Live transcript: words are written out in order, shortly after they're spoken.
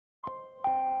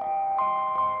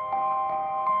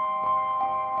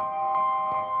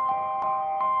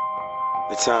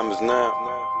The time is now.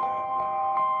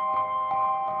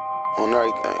 On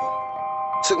everything.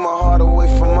 Took my heart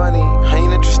away from money. I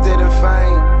ain't interested in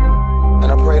fame, and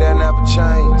I pray that never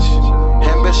change.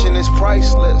 Ambition is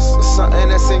priceless. It's something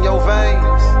that's in your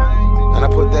veins, and I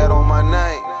put that on my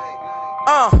name.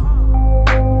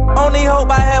 Only hope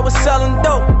I had was selling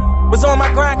dope. Was on my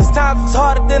grind cause times was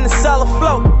harder than to sell a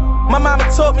float. My mama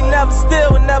told me never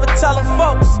steal and never telling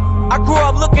folks. I grew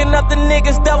up looking up the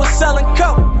niggas that was selling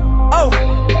coke.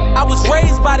 I was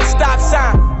raised by the stop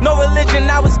sign. No religion,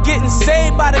 I was getting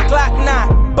saved by the Glock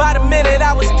 9. By the minute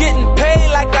I was getting paid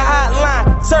like a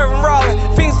hotline. Serving rolling,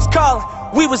 fiends was calling.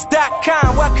 We was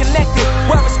 .com, well connected,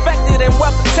 well respected and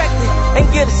well protected. And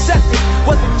get accepted,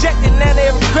 was rejected, now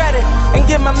they regret it. And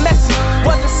get my message,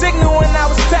 wasn't signal when I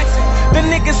was texting. The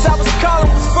niggas I was calling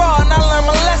was fraud and I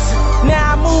learned my lesson.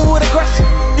 Now I move with aggression,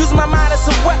 use my mind as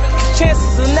a weapon. Cause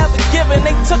chances are never given,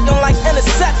 they took them like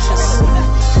interceptions.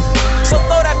 So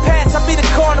throw that pass, I'll be the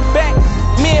cornerback.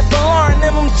 Me and Lauren,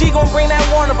 MMG gon' bring that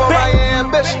Warner back. My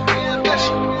ambition.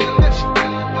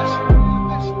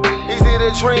 Easy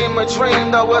to dream a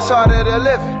dream, though it's harder to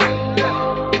live it.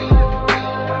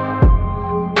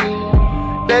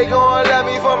 They gon' love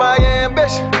me for my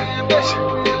ambition.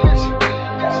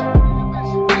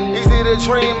 Easy to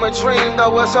dream a dream,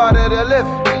 though it's harder to live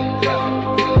it.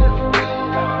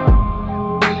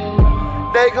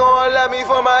 They gon' love me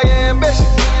for my ambition.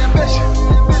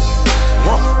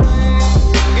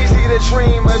 Easy to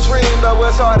dream a dream, though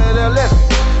it's harder to live it.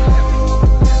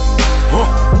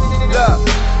 Look,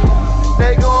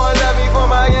 they gon' love me for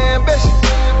my ambition.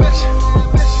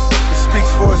 It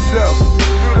speaks for itself.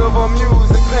 Beautiful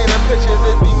music, painting pictures,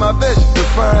 it be my vision.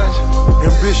 Defines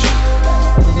ambition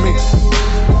for me.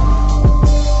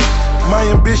 My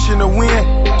ambition to win,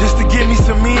 just to get me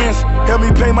some ends. Help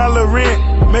me pay my little rent,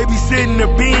 maybe sit in the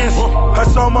bins. I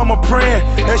saw mama praying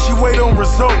as she wait on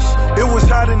results. It was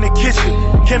hot in the kitchen,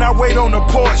 can I wait on the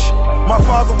porch? My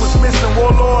father was missing,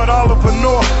 warlord Oliver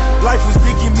North. Life was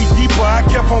digging me deeper, I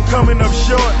kept on coming up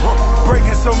short.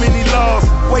 Breaking so many laws,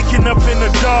 waking up in the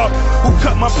dark. Who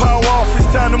cut my power off? It's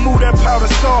time to move that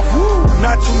powder soft.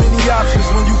 Not too many options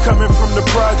when you coming from the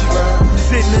project.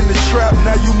 Sitting in the trap,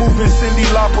 now you moving Cindy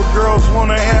Lauper. Girls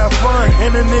wanna have fun,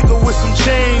 and a nigga with some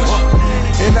change.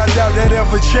 And I doubt that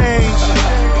ever change.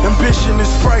 Ambition is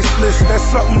priceless, that's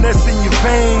something that's in your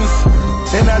veins.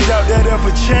 And I doubt that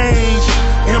ever change.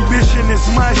 Ambition is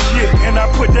my shit, and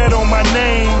I put that on my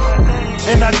name.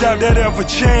 And I doubt that ever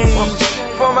change.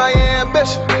 For my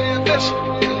ambition.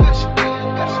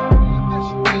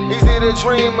 Easy to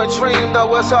dream a dream,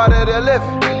 though it's harder to live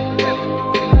it.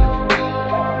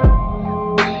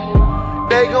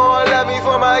 They gon' love me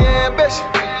for my ambition.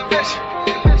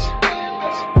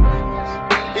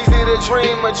 Easy to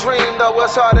dream a dream, though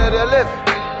it's harder to live it.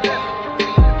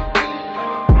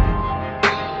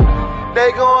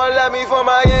 They gon' love me for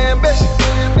my ambition.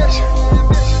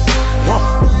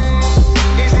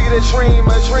 Easy to dream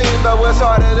a dream, though it's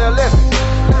harder to live it.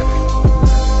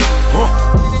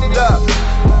 Look,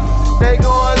 they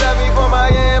gon' love me for my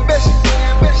ambition.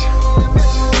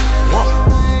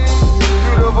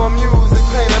 Beautiful music,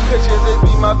 painting pictures, it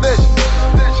be my vision.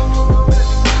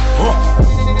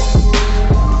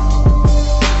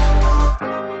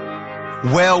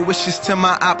 Well wishes to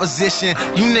my opposition.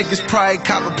 You niggas probably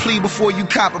cop a plea before you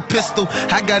cop a pistol.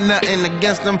 I got nothing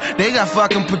against them, they got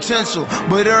fucking potential.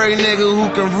 But every nigga who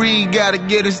can read gotta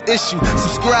get his issue.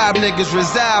 Subscribe niggas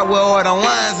reside where all the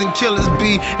lines and killers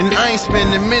be. And I ain't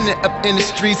spending a minute up in the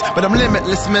streets, but I'm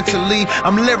limitless mentally.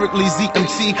 I'm lyrically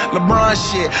ZMT, LeBron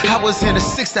shit. I was here the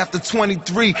 6th after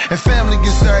 23. And family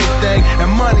gets everything,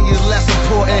 and money is less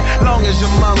important. Long as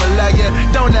your mama love you,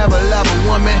 don't ever love a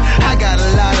woman. I got a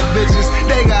lot of bitches,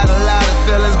 they got a lot of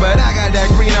feelings, but I got that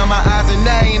green on my eyes and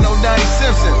that ain't no Donnie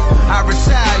Simpson. I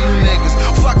retire you niggas,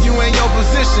 fuck you in your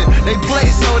position. They play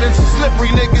so them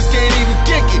slippery niggas can't even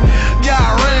kick it.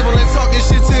 Y'all rambling, talking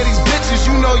shit to these bitches.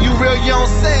 You know you real, you don't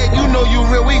say it. You know you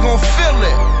real, we gon' feel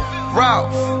it.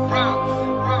 Ralph.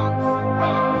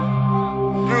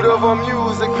 Beautiful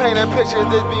music, painting pictures,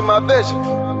 this be my vision.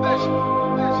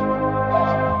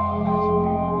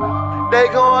 They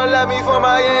gon' love me for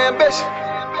my ambition.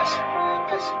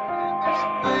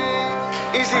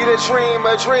 Easy to dream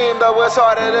a dream, though it's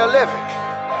harder to live it.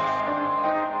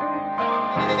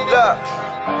 Look,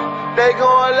 they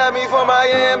gon' love me for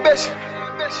my ambition.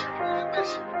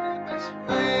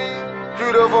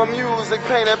 Beautiful music,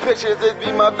 painting pictures, this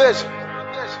be my vision.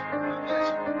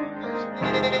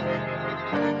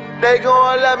 They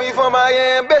gon' love me for my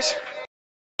ambition.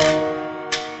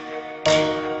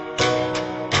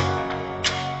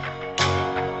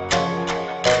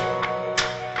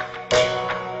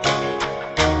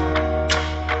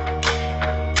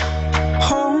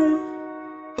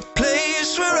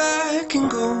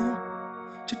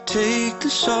 take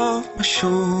this off my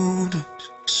shoulders.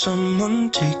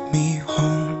 Someone take me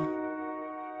home.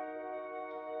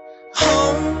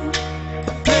 Home,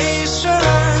 a place where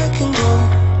I can go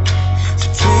to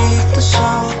take this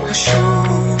off my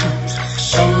shoulders.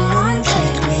 Someone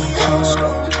take me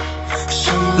home.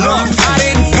 Look, I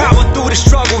didn't power through the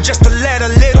struggle just to let a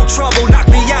little trouble knock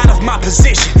me out of my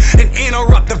position and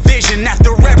interrupt the vision.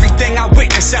 After everything I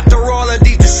witnessed, after all of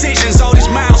these decisions, all these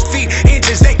miles, feet,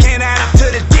 inches, they can't add up to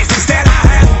the distance that I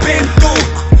have been through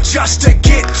just to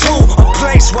get to a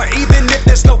place where even if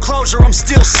there's no closure, I'm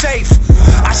still safe.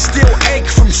 I still ache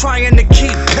from trying to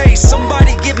keep pace.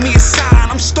 Somebody give me a sign,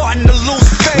 I'm starting to lose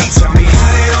faith. Tell me,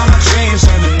 how did all my dreams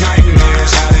turn to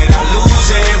nightmares? How did I lose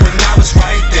it when I was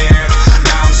right there?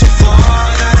 Now I'm so far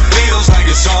that it feels like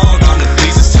it's all gone to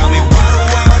pieces. Tell me, why the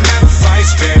world never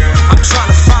fights fair? I'm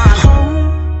trying to find home,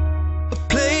 a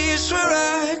place where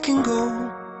I can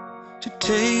go to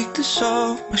take this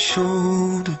off my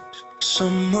shoulders.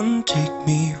 Someone take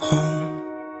me home.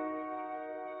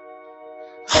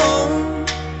 Home,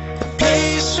 a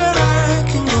place where I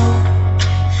can go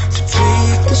to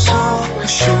take this off my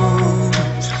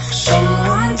shoulders.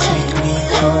 Someone take me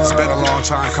home. It's been a long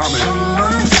time coming.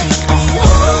 Someone take me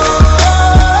home.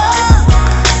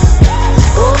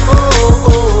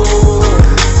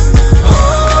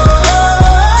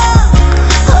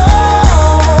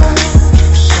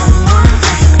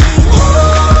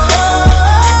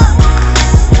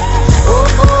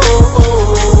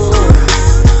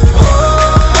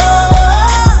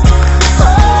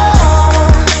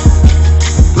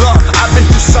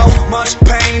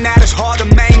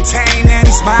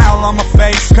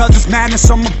 Cause it's madness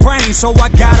on my brain, so I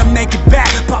gotta make it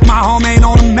back. But my home ain't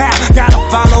on the map. Gotta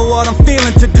follow what I'm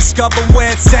feeling to discover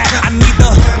where it's at. I need the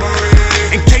memory,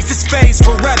 in case this fades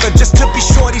forever, just to be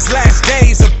sure these last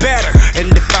days are better.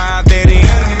 And if I have any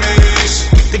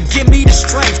enemies, then give me the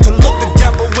strength to look the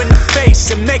devil in the face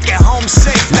and make it home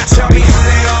safe. Now tell me, how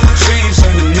did all my dreams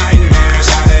turn to nightmares?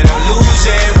 How did I lose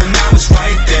it when I was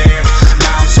right there?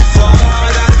 Now I'm so far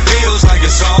that it feels like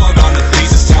it's all gone to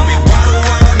pieces. Tell me, why the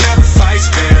world never fights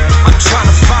fair? I'm trying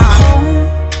to find home,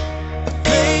 a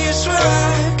place where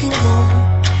I can go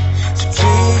to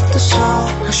take this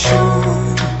off my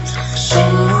shoulders.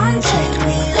 Someone take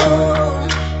me home.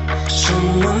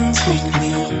 Someone take me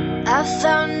home. I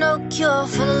found no cure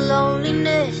for the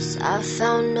loneliness. I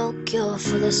found no cure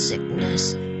for the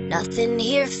sickness. Nothing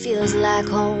here feels like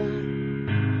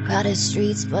home. Crowded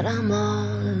streets, but I'm all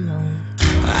alone.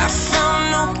 I found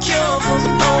no cure for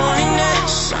the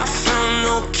loneliness. I found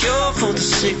no cure for the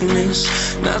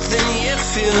sickness. Nothing here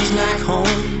feels like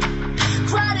home.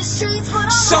 Crowded streets, but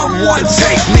I'm someone all alone.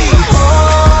 take me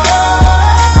home.